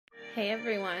Hey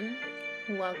everyone,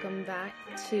 welcome back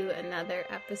to another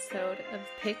episode of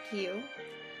Pick You,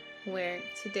 where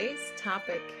today's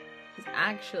topic is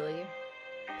actually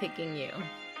picking you.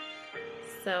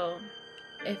 So,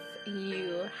 if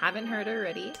you haven't heard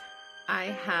already, I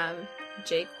have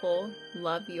J. Cole,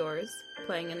 Love Yours,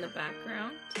 playing in the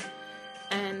background,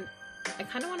 and I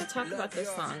kind of want to talk about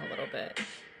this song a little bit.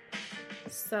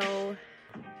 So,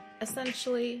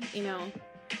 essentially,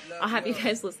 I'll have you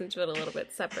guys listen to it a little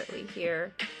bit separately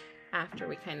here after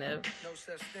we kind of,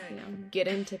 get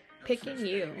into picking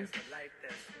you.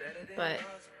 But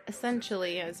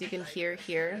essentially, as you can hear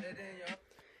here,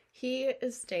 he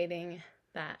is stating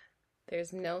that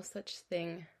there's no such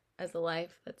thing as a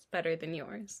life that's better than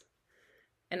yours.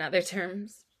 In other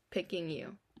terms, picking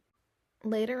you.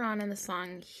 Later on in the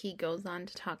song, he goes on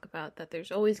to talk about that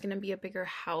there's always going to be a bigger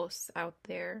house out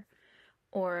there,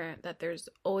 or that there's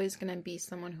always going to be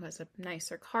someone who has a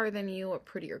nicer car than you, a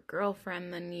prettier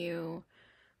girlfriend than you,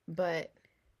 but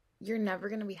you're never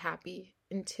going to be happy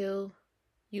until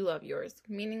you love yours.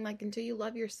 Meaning, like, until you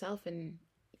love yourself and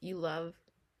you love,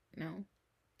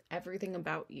 everything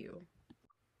about you.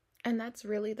 And that's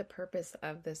really the purpose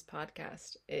of this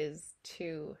podcast, is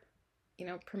to,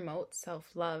 promote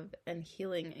self-love and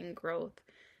healing and growth.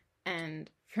 And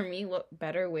for me, what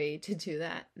better way to do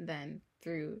that than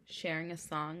through sharing a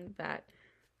song that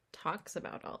talks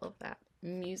about all of that.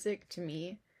 Music to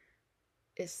me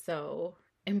is so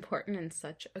important and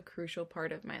such a crucial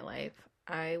part of my life.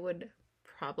 I would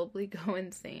probably go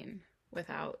insane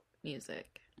without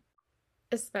music.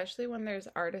 Especially when there's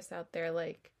artists out there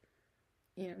like,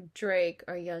 Drake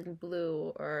or Young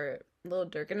Blue or Lil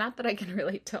Durk. And not that I can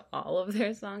relate to all of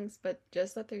their songs, but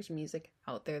just that there's music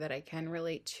out there that I can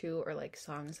relate to, or like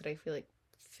songs that I feel like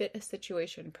fit a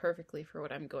situation perfectly for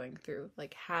what I'm going through.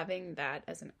 Like, having that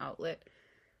as an outlet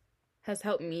has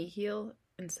helped me heal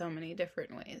in so many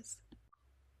different ways.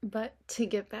 But to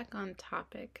get back on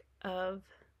topic of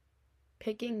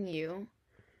picking you,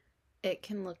 it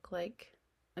can look like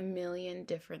a million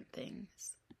different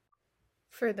things.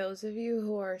 For those of you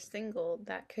who are single,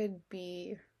 that could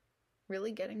be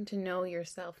really getting to know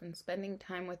yourself and spending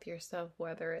time with yourself,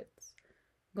 whether it's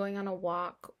going on a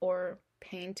walk or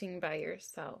painting by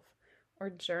yourself or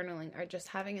journaling or just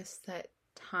having a set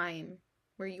time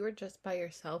where you are just by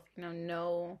yourself,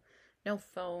 no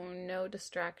phone, no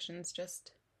distractions,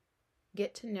 just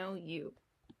get to know you.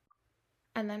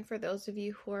 And then for those of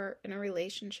you who are in a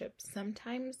relationship,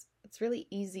 sometimes it's really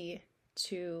easy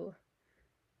to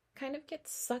kind of get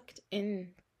sucked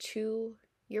into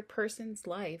your person's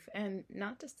life. And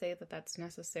not to say that that's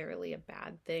necessarily a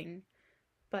bad thing,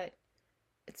 but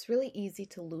it's really easy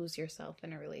to lose yourself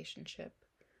in a relationship,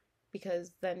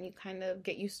 because then you kind of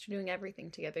get used to doing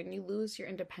everything together and you lose your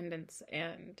independence,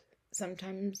 and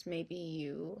sometimes maybe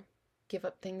you give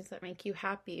up things that make you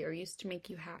happy or used to make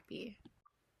you happy.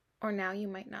 Or now you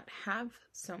might not have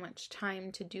so much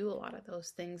time to do a lot of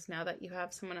those things now that you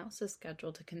have someone else's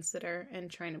schedule to consider and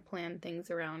trying to plan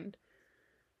things around.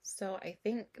 So I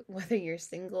think whether you're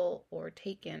single or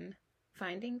taken,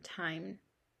 finding time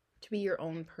to be your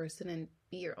own person and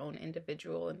be your own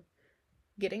individual and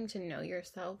getting to know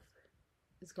yourself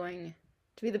is going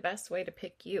to be the best way to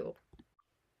pick you.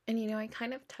 And I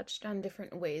kind of touched on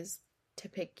different ways to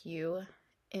pick you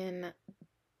in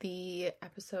the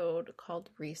episode called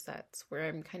Resets, where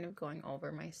I'm kind of going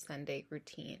over my Sunday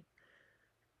routine.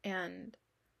 And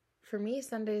for me,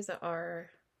 Sundays are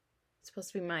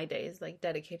supposed to be my days, like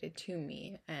dedicated to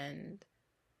me and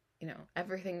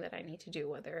everything that I need to do,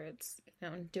 whether it's,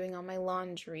 doing all my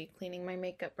laundry, cleaning my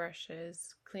makeup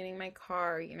brushes, cleaning my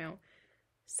car,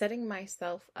 setting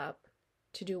myself up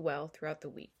to do well throughout the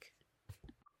week.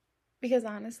 Because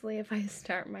honestly, if I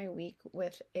start my week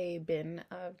with a bin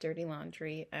of dirty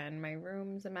laundry and my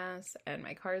room's a mess and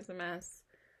my car's a mess,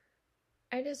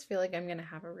 I just feel like I'm going to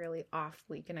have a really off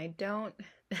week. And I don't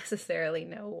necessarily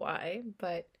know why,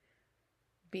 but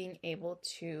being able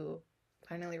to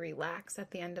finally relax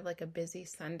at the end of like a busy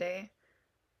Sunday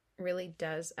really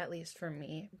does, at least for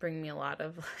me, bring me a lot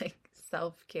of like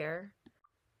self-care,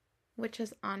 which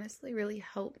has honestly really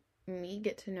helped me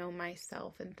get to know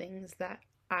myself and things that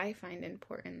I find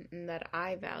important and that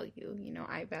I value.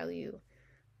 I value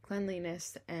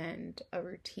cleanliness and a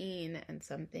routine and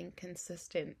something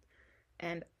consistent.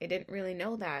 And I didn't really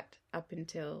know that up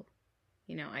until,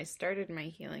 I started my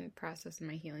healing process and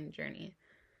my healing journey.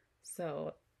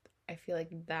 So I feel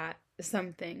like that is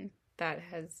something that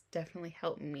has definitely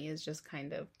helped me, is just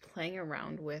kind of playing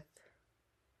around with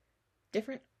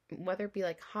different, whether it be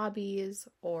like hobbies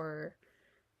or,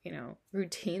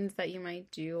 routines that you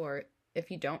might do, or if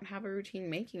you don't have a routine,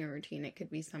 making a routine. It could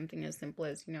be something as simple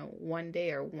as, one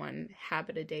day or one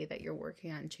habit a day that you're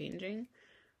working on changing.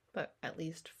 But at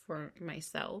least for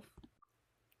myself,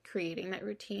 creating that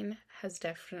routine has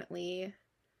definitely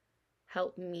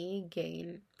helped me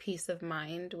gain peace of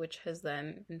mind, which has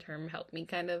then in turn helped me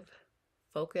kind of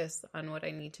focus on what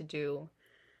I need to do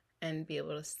and be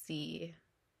able to see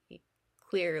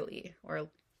clearly, or,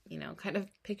 kind of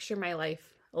picture my life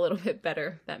a little bit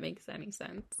better, if that makes any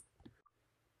sense.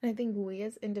 And I think we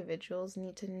as individuals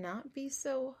need to not be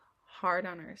so hard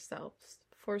on ourselves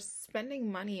for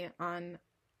spending money on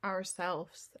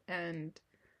ourselves and,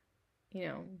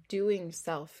 doing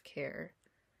self-care.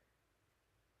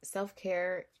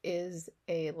 Self-care is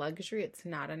a luxury. It's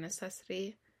not a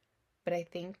necessity, but I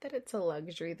think that it's a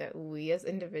luxury that we as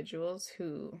individuals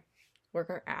who work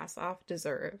our ass off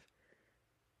deserve.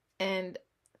 And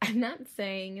I'm not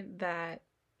saying that,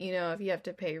 if you have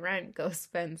to pay rent, go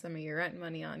spend some of your rent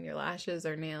money on your lashes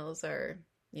or nails or,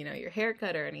 your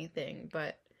haircut or anything,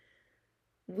 but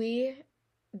we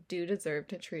do deserve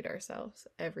to treat ourselves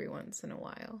every once in a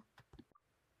while.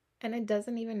 And it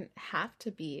doesn't even have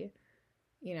to be,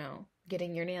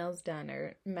 getting your nails done,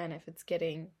 or men, if it's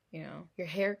getting, your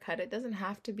hair cut, it doesn't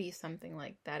have to be something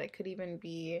like that. It could even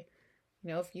be,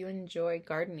 if you enjoy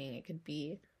gardening, it could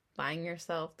be buying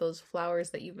yourself those flowers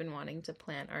that you've been wanting to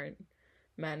plant, or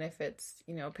men, if it's,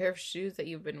 a pair of shoes that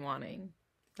you've been wanting.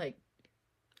 Like,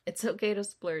 it's okay to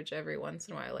splurge every once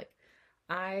in a while. Like,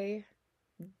 I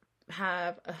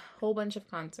have a whole bunch of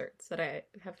concerts that I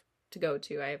have to go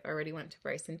to. I've already went to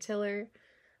Bryson Tiller.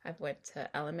 I've went to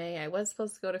LMA. I was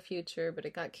supposed to go to Future, but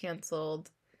it got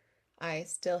canceled. I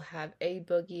still have A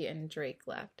Boogie and Drake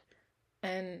left.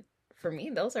 And for me,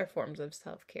 those are forms of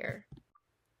self-care.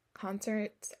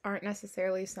 Concerts aren't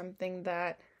necessarily something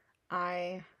that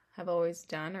I have always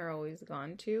done or always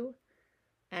gone to.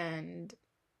 And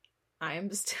I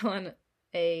am still on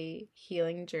a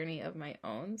healing journey of my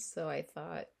own. So I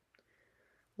thought,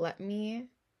 let me,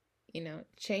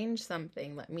 change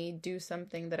something. Let me do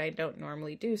something that I don't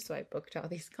normally do. So I booked all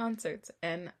these concerts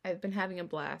and I've been having a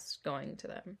blast going to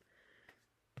them.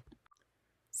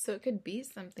 So it could be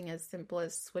something as simple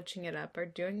as switching it up or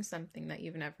doing something that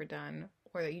you've never done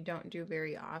or that you don't do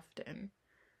very often.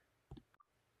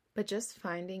 But just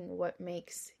finding what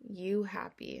makes you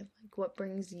happy, like what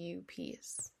brings you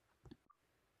peace.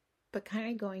 But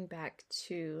kind of going back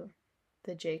to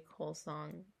the J. Cole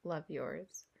song, Love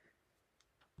Yours.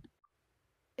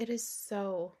 It is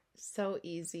so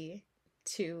easy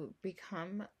to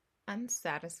become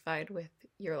unsatisfied with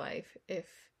your life if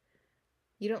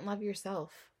you don't love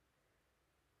yourself.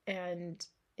 And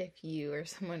if you are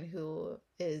someone who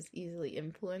is easily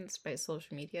influenced by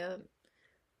social media,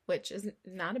 which is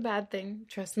not a bad thing,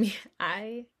 trust me,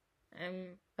 I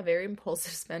am a very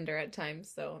impulsive spender at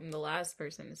times, so I'm the last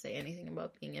person to say anything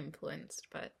about being influenced,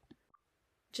 but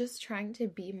just trying to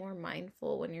be more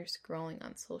mindful when you're scrolling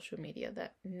on social media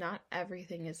that not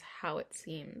everything is how it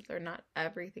seems, or not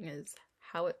everything is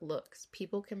how it looks.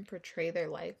 People can portray their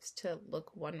lives to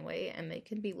look one way, and they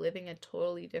can be living a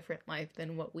totally different life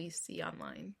than what we see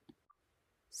online.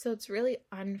 So it's really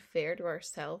unfair to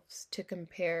ourselves to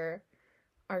compare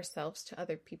ourselves to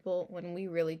other people when we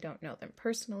really don't know them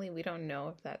personally. We don't know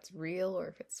if that's real or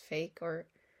if it's fake or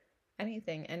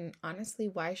anything. And honestly,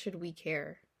 why should we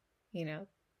care?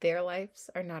 Their lives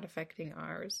are not affecting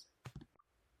ours.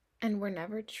 And we're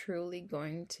never truly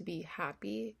going to be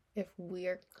happy if we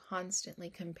are constantly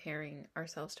comparing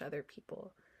ourselves to other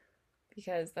people.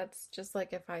 Because that's just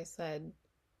like if I said,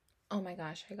 oh my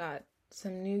gosh, I got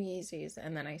some new Yeezys,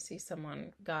 and then I see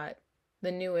someone got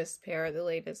the newest pair, the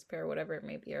latest pair, whatever it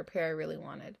may be, or a pair I really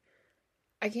wanted.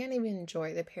 I can't even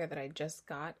enjoy the pair that I just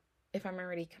got if I'm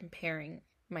already comparing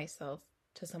myself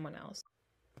to someone else.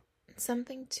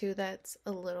 Something too that's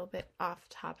a little bit off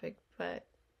topic, but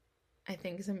I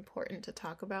think is important to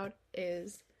talk about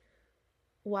is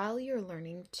while you're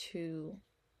learning to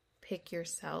pick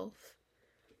yourself,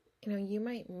 you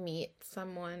might meet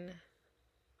someone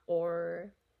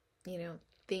or,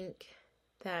 think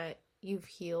that you've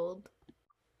healed,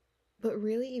 but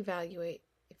really evaluate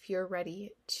if you're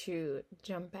ready to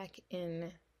jump back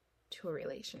in to a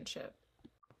relationship.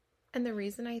 And the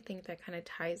reason I think that kind of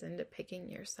ties into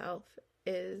picking yourself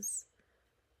is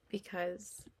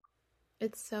because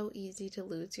it's so easy to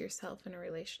lose yourself in a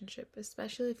relationship,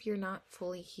 especially if you're not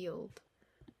fully healed.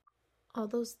 All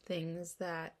those things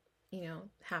that,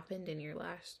 happened in your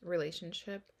last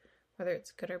relationship, whether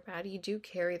it's good or bad, you do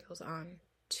carry those on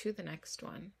to the next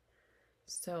one.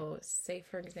 So say,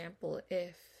 for example,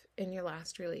 if in your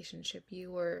last relationship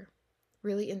you were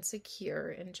really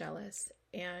insecure and jealous,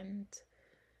 and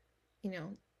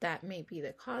that may be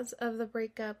the cause of the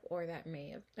breakup, or that may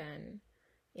have been,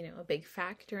 a big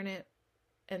factor in it,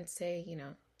 and say,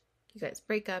 you guys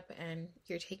break up and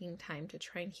you're taking time to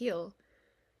try and heal.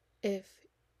 If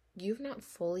you've not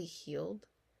fully healed,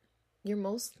 you're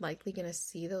most likely going to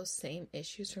see those same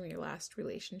issues from your last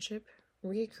relationship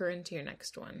reoccur into your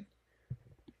next one.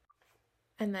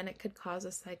 And then it could cause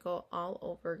a cycle all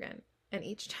over again. And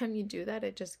each time you do that,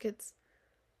 it just gets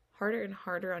harder and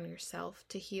harder on yourself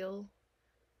to heal.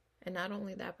 And not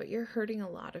only that, but you're hurting a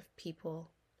lot of people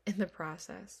in the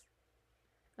process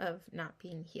of not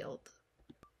being healed.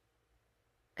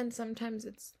 And sometimes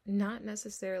it's not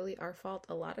necessarily our fault.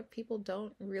 A lot of people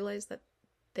don't realize that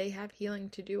they have healing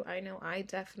to do. I know I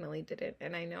definitely didn't.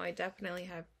 And I know I definitely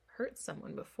have hurt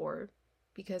someone before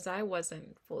because I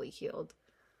wasn't fully healed.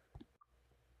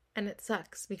 And it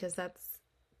sucks because that's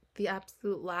the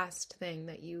absolute last thing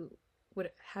that you would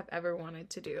have ever wanted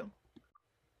to do.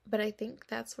 But I think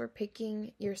that's where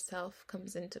picking yourself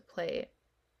comes into play.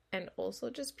 And also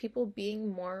just people being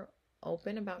more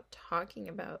open about talking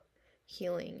about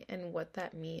healing and what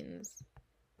that means.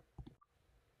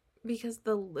 Because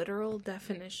the literal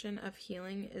definition of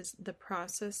healing is the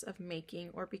process of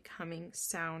making or becoming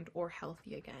sound or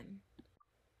healthy again.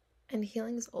 And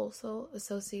healing is also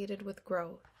associated with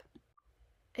growth.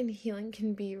 And healing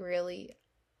can be really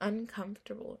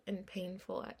uncomfortable and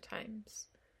painful at times.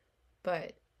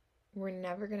 But we're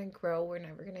never going to grow, we're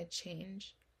never going to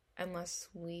change unless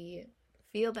we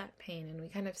feel that pain and we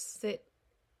kind of sit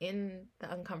in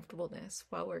the uncomfortableness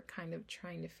while we're kind of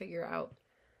trying to figure out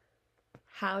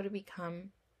how to become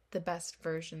the best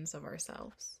versions of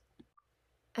ourselves.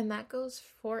 And that goes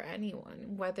for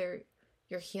anyone, whether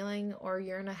you're healing or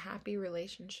you're in a happy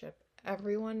relationship.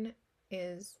 Everyone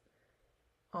is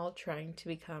all trying to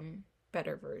become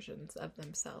better versions of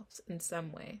themselves in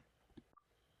some way.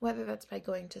 Whether that's by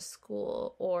going to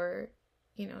school or,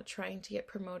 trying to get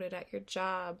promoted at your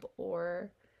job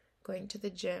or going to the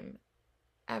gym.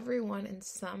 Everyone in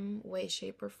some way,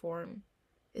 shape, or form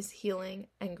is healing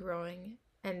and growing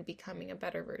and becoming a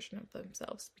better version of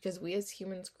themselves, because we as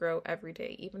humans grow every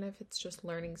day, even if it's just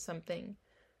learning something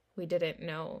we didn't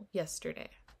know yesterday.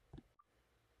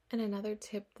 And another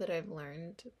tip that I've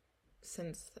learned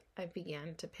since I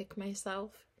began to pick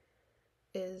myself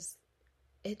is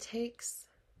it takes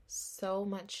so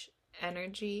much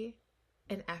energy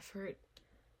and effort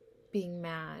being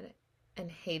mad and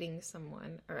hating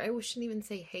someone, or I shouldn't even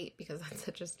say hate because that's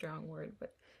such a strong word,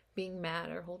 but being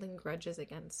mad or holding grudges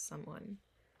against someone.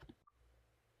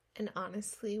 And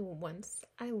honestly, once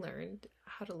I learned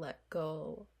how to let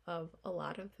go of a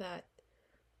lot of that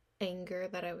anger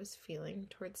that I was feeling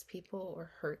towards people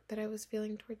or hurt that I was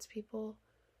feeling towards people,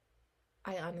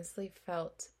 I honestly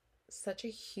felt such a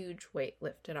huge weight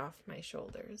lifted off my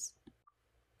shoulders.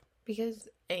 Because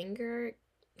anger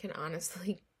can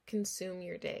honestly consume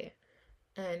your day.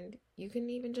 And you can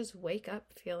even just wake up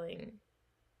feeling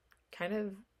kind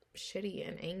of shitty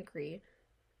and angry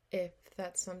if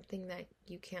that's something that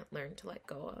you can't learn to let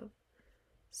go of.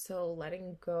 So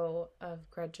letting go of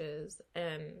grudges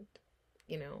and,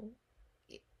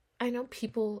 I know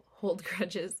people hold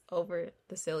grudges over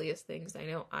the silliest things. I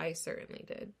know I certainly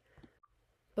did.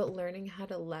 But learning how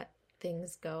to let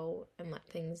things go and let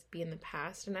things be in the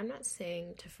past. And I'm not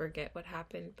saying to forget what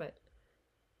happened, but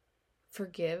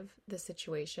forgive the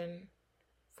situation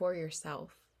for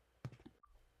yourself.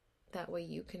 That way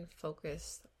you can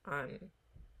focus on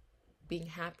being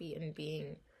happy and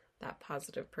being that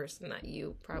positive person that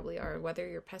you probably are, whether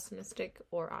you're pessimistic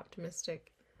or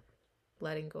optimistic.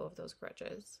 Letting go of those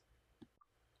grudges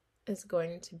is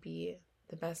going to be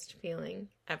the best feeling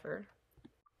ever.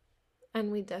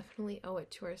 And we definitely owe it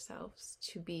to ourselves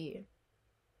to be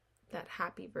that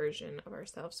happy version of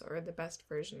ourselves, or the best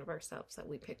version of ourselves that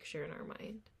we picture in our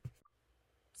mind.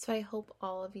 So I hope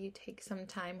all of you take some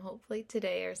time, hopefully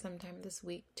today or sometime this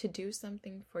week, to do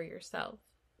something for yourself.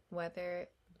 Whether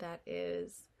that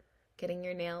is getting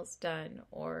your nails done,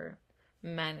 or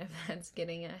men, if that's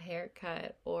getting a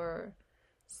haircut, or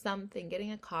something,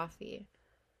 getting a coffee.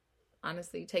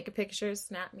 Honestly, take a picture,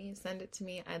 snap me, send it to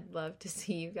me. I'd love to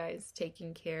see you guys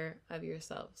taking care of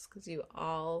yourselves, because you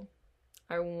all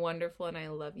are wonderful and I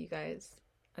love you guys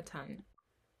a ton.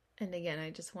 And again, I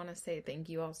just want to say thank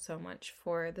you all so much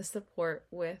for the support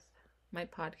with my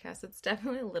podcast. It's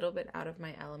definitely a little bit out of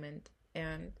my element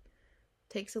and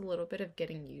takes a little bit of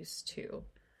getting used to,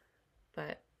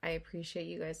 but I appreciate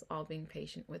you guys all being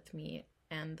patient with me,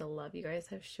 and the love you guys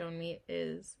have shown me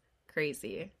is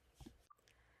crazy.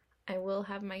 I will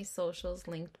have my socials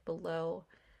linked below,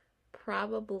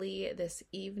 probably this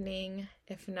evening,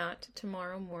 if not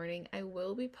tomorrow morning. I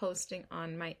will be posting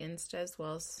on my Insta as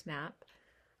well as Snap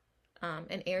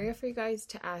an area for you guys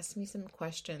to ask me some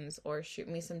questions or shoot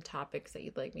me some topics that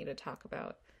you'd like me to talk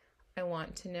about. I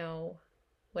want to know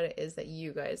what it is that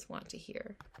you guys want to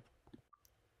hear.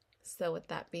 So with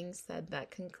that being said,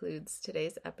 that concludes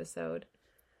today's episode.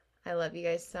 I love you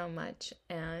guys so much,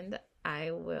 and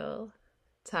I will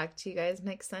talk to you guys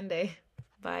next Sunday.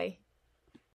 Bye.